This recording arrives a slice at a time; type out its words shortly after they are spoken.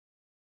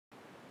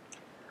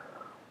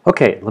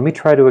Okay, let me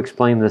try to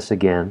explain this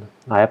again.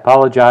 I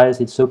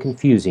apologize, it's so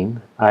confusing.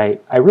 I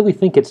really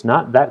think it's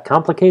not that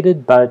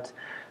complicated, but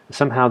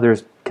somehow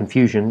there's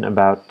confusion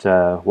about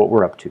what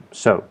we're up to.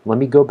 So let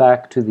me go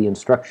back to the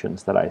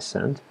instructions that I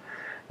sent.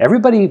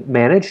 Everybody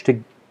managed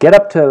to get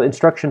up to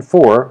instruction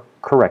 4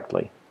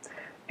 correctly.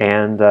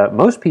 And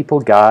most people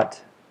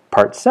got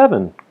part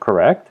 7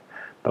 correct,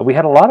 but we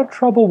had a lot of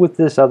trouble with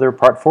this other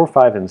part 4,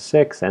 5, and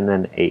 6, and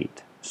then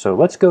 8. So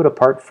let's go to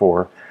part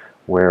 4,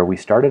 where we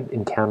started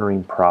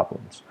encountering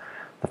problems.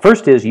 The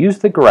first is use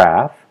the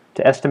graph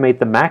to estimate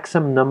the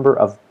maximum number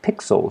of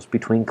pixels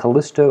between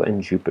Callisto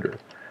and Jupiter.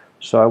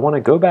 So I want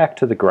to go back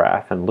to the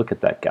graph and look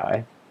at that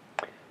guy.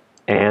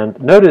 And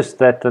notice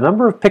that the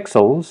number of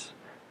pixels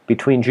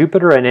between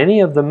Jupiter and any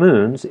of the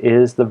moons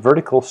is the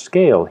vertical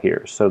scale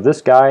here. So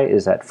this guy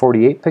is at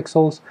 48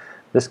 pixels,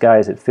 this guy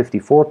is at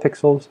 54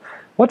 pixels.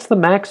 What's the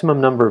maximum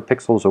number of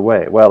pixels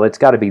away? Well, it's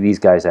got to be these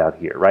guys out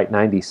here, right?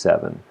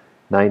 97.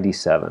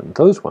 97,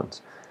 those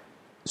ones.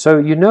 So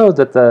you know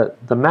that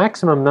the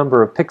maximum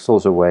number of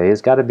pixels away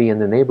has got to be in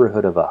the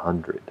neighborhood of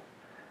 100.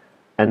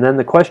 And then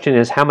the question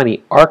is, how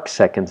many arc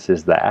seconds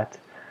is that?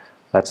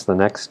 That's the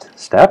next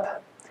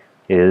step,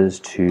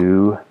 is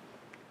to,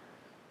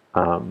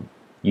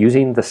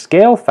 using the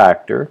scale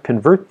factor,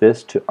 convert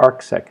this to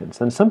arc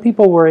seconds. And some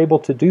people were able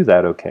to do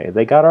that okay.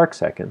 They got arc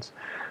seconds.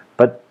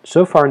 But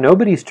so far,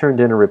 nobody's turned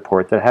in a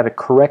report that had a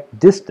correct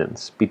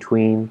distance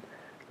between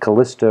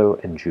Callisto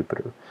and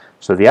Jupiter.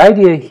 So the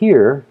idea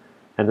here,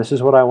 and this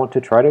is what I want to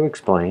try to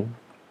explain,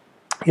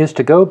 is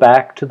to go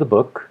back to the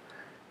book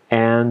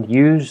and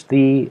use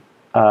the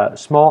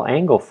small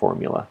angle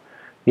formula.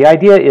 The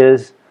idea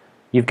is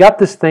you've got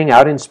this thing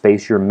out in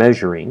space you're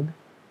measuring,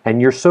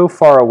 and you're so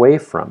far away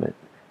from it,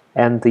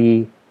 and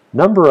the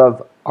number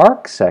of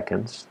arc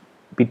seconds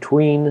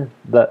between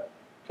the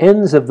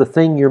ends of the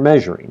thing you're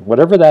measuring,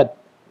 whatever that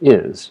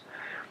is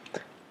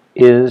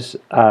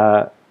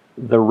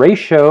the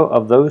ratio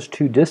of those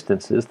two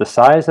distances, the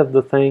size of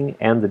the thing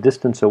and the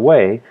distance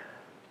away,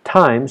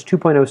 times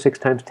 2.06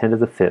 times 10 to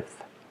the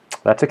 5th.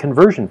 That's a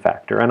conversion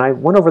factor, and I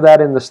went over that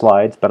in the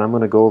slides, but I'm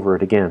going to go over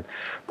it again.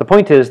 The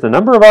point is, the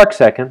number of arc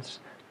seconds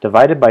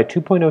divided by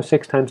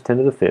 2.06 times 10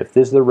 to the 5th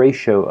is the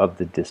ratio of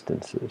the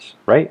distances,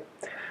 right?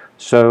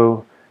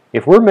 So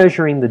if we're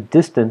measuring the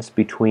distance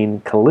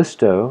between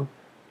Callisto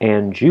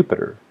and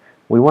Jupiter,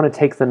 we want to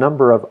take the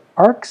number of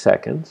arc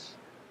seconds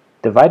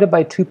divided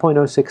by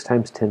 2.06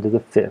 times 10 to the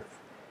 5th,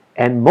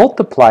 and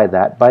multiply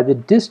that by the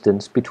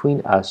distance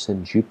between us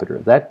and Jupiter.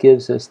 That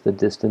gives us the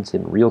distance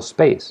in real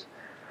space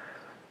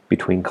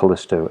between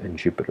Callisto and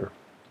Jupiter.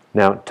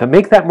 Now, to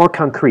make that more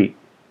concrete,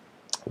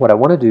 what I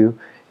want to do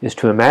is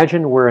to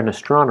imagine we're an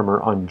astronomer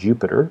on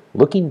Jupiter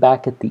looking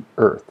back at the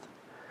Earth.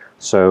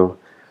 So,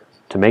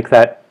 to make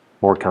that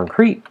more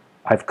concrete,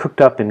 I've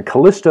cooked up in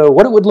Callisto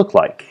what it would look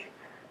like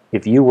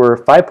if you were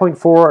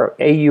 5.4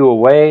 AU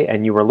away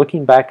and you were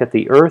looking back at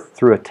the Earth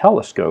through a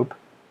telescope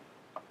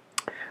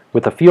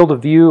with a field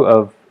of view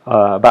of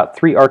about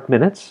 3 arc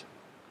minutes.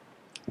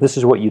 This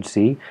is what you'd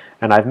see,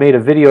 and I've made a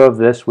video of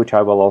this which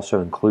I will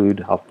also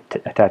include. I'll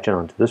attach it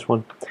onto this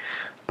one.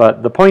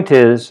 But the point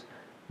is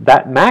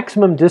that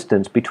maximum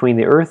distance between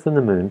the Earth and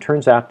the Moon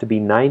turns out to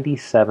be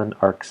 97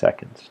 arc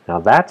seconds.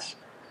 Now that's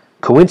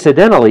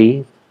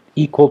coincidentally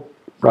equal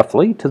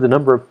roughly to the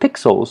number of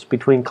pixels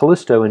between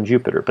Callisto and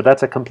Jupiter, but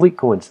that's a complete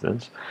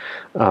coincidence.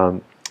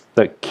 The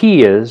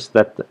key is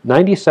that the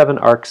 97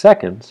 arc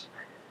seconds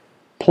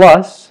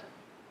plus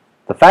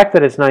the fact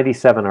that it's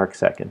 97 arc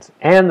seconds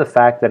and the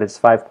fact that it's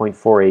 5.4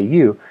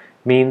 AU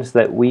means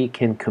that we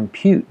can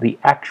compute the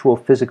actual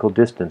physical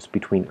distance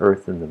between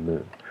Earth and the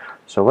Moon.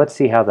 So let's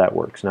see how that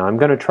works. Now I'm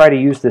going to try to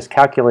use this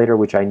calculator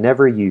which I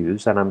never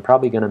use, and I'm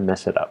probably going to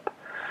mess it up.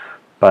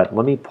 But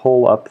let me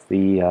pull up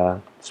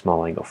the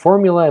small angle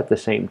formula at the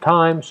same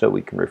time so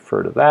we can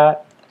refer to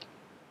that.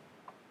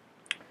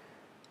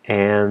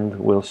 And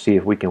we'll see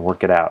if we can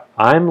work it out.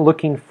 I'm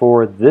looking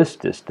for this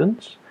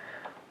distance.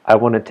 I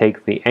want to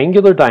take the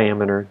angular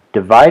diameter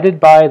divided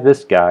by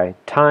this guy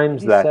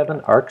times that 7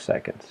 arc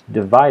seconds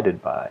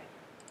divided by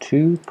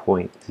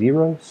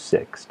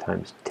 2.06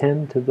 times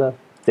 10 to the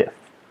 5th.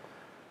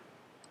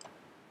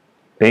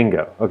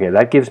 Bingo. Okay,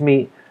 that gives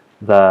me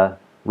the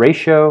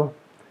ratio.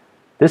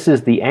 This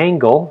is the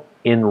angle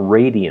in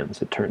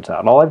radians, it turns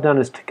out. All I've done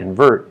is to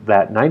convert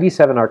that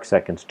 97 arc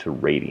seconds to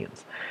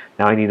radians.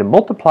 Now I need to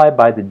multiply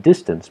by the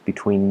distance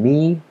between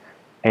me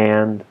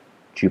and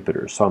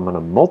Jupiter. So I'm going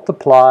to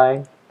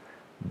multiply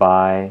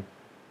by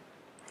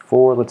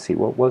 4, let's see,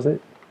 what was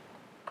it?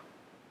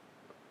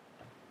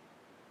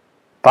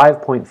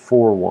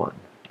 5.41.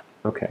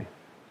 Okay.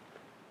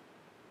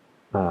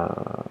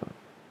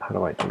 How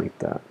do I delete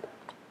that?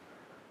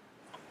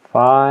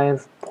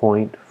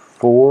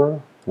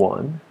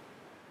 5.41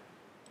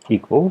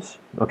 equals,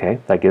 okay,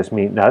 that gives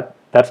me,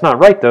 that's not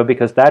right though,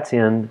 because that's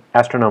in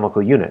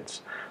astronomical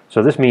units.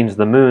 So this means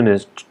the moon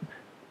is,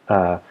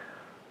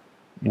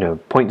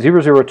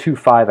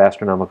 0.0025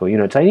 astronomical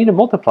units. I need to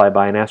multiply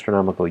by an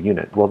astronomical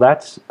unit. Well,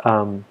 that's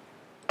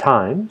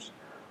times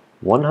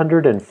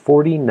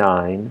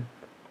 149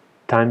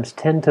 times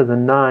 10 to the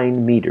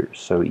 9 meters.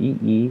 So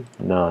EE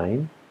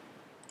 9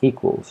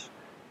 equals,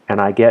 and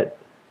I get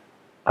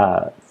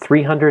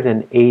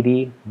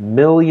 380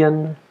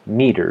 million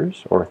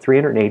meters, or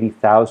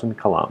 380,000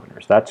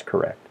 kilometers. That's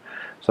correct.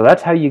 So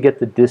that's how you get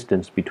the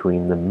distance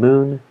between the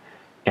moon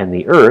and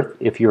the Earth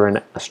if you're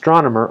an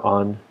astronomer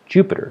on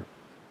Jupiter.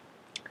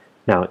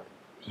 Now,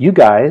 you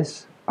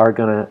guys are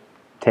going to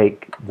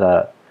take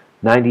the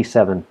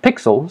 97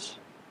 pixels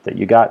that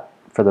you got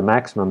for the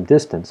maximum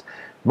distance,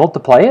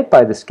 multiply it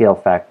by the scale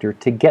factor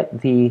to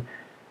get the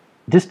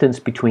distance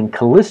between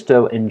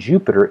Callisto and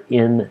Jupiter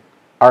in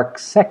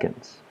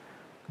arcseconds.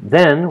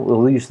 Then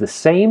we'll use the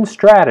same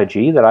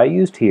strategy that I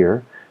used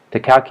here to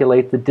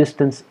calculate the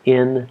distance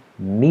in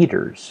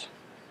meters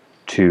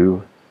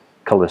to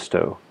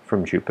Callisto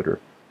from Jupiter.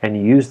 And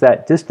you use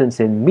that distance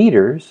in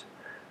meters.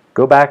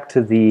 Go back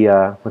to the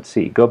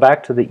go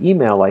back to the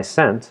email I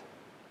sent,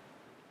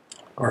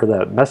 or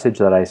the message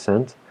that I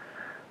sent.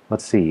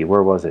 Let's see,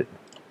 where was it?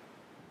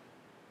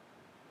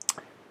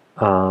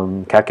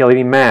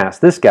 Calculating mass.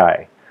 This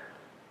guy.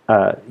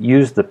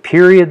 Use the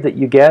period that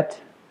you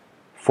get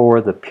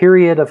for the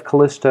period of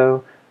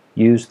Callisto.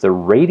 Use the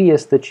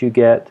radius that you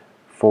get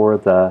for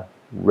the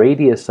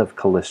radius of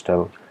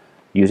Callisto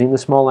using the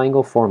small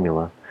angle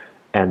formula,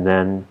 and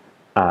then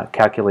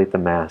calculate the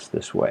mass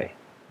this way.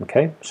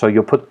 Okay, so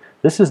you'll put,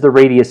 this is the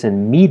radius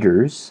in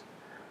meters,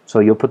 so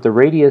you'll put the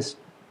radius,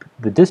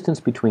 the distance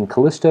between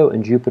Callisto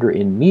and Jupiter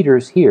in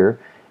meters here,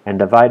 and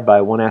divide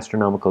by 1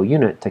 astronomical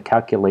unit to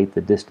calculate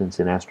the distance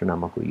in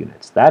astronomical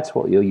units. That's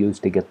what you'll use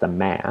to get the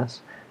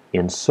mass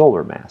in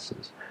solar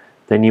masses.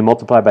 Then you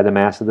multiply by the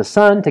mass of the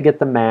sun to get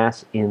the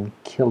mass in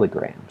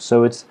kilograms.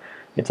 So it's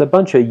a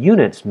bunch of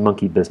units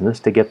monkey business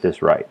to get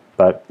this right,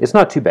 but it's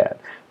not too bad.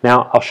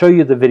 Now I'll show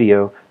you the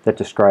video that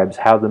describes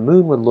how the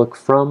moon would look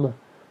from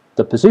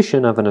the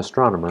position of an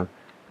astronomer.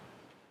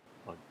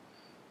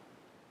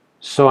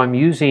 So I'm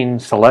using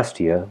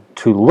Celestia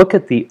to look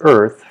at the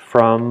Earth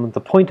from the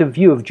point of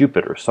view of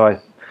Jupiter. So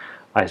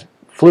I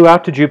flew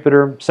out to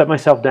Jupiter, set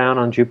myself down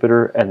on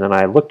Jupiter, and then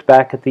I looked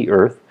back at the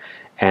Earth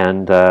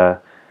and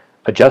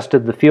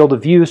adjusted the field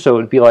of view so it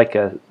would be like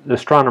an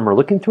astronomer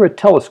looking through a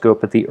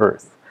telescope at the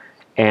Earth.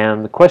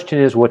 And the question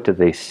is, what do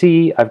they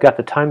see? I've got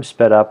the time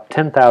sped up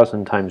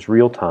 10,000 times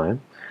real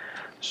time.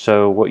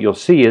 So what you'll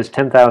see is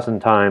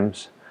 10,000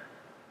 times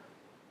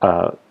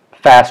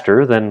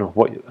faster than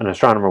what an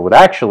astronomer would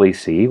actually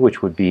see,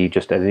 which would be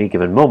just at any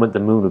given moment the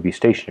moon would be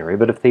stationary.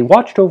 But if they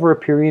watched over a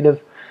period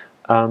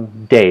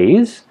of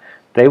days,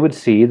 they would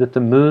see that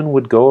the moon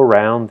would go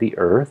around the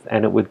Earth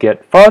and it would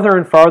get farther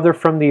and farther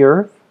from the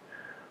Earth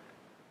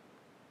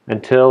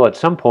until at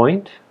some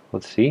point,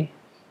 let's see,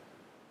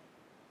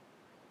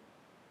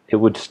 it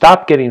would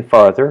stop getting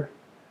farther,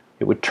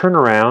 it would turn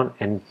around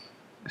and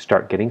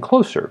start getting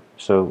closer.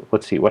 So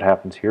let's see what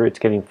happens here. It's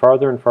getting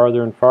farther and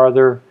farther and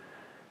farther.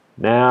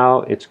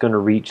 Now it's going to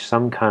reach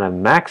some kind of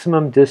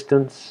maximum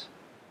distance,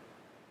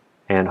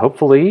 and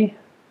hopefully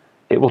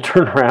it will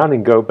turn around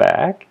and go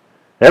back.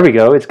 There we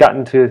go. It's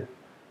gotten to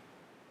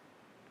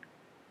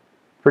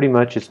pretty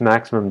much its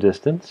maximum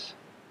distance.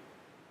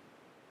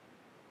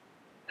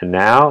 And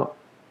now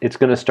it's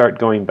going to start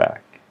going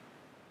back.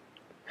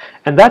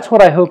 And that's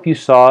what I hope you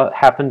saw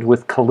happened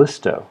with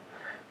Callisto.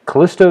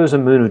 Callisto is a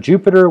moon of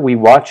Jupiter. We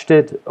watched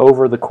it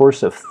over the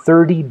course of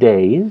 30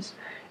 days,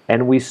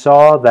 and we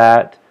saw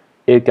that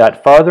it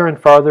got farther and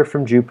farther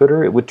from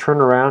Jupiter. It would turn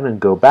around and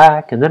go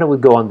back, and then it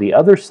would go on the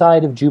other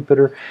side of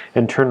Jupiter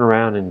and turn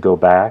around and go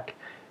back.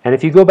 And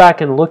if you go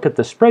back and look at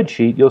the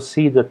spreadsheet, you'll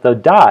see that the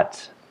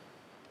dots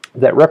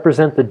that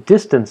represent the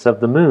distance of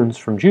the moons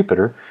from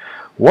Jupiter,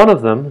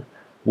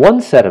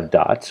 one set of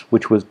dots,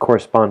 which would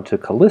correspond to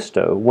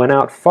Callisto, went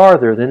out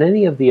farther than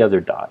any of the other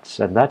dots,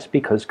 and that's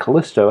because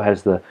Callisto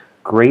has the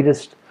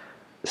greatest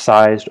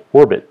sized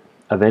orbit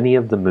of any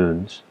of the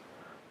moons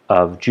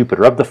of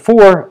Jupiter. Of the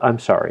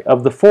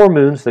four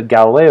moons that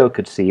Galileo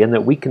could see and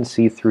that we can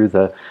see through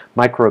the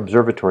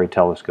micro-observatory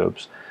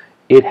telescopes,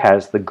 it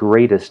has the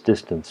greatest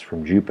distance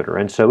from Jupiter,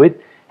 and so it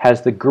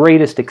has the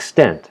greatest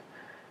extent.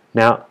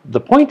 Now, the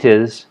point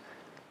is,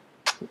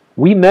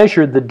 we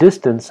measured the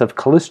distance of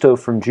Callisto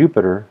from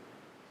Jupiter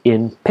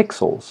in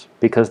pixels,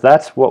 because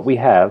that's what we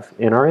have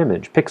in our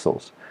image,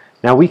 pixels.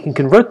 Now we can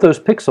convert those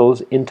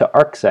pixels into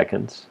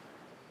arcseconds,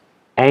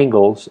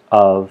 angles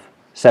of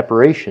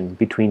separation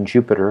between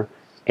Jupiter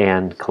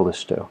and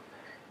Callisto.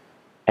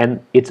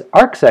 And it's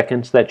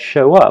arcseconds that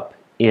show up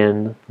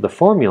in the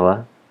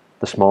formula,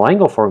 the small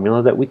angle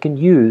formula, that we can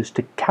use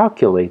to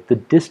calculate the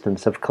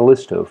distance of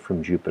Callisto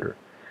from Jupiter.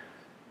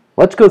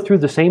 Let's go through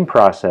the same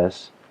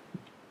process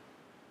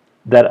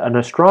that an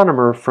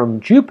astronomer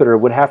from Jupiter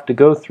would have to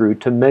go through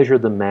to measure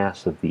the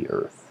mass of the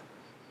Earth.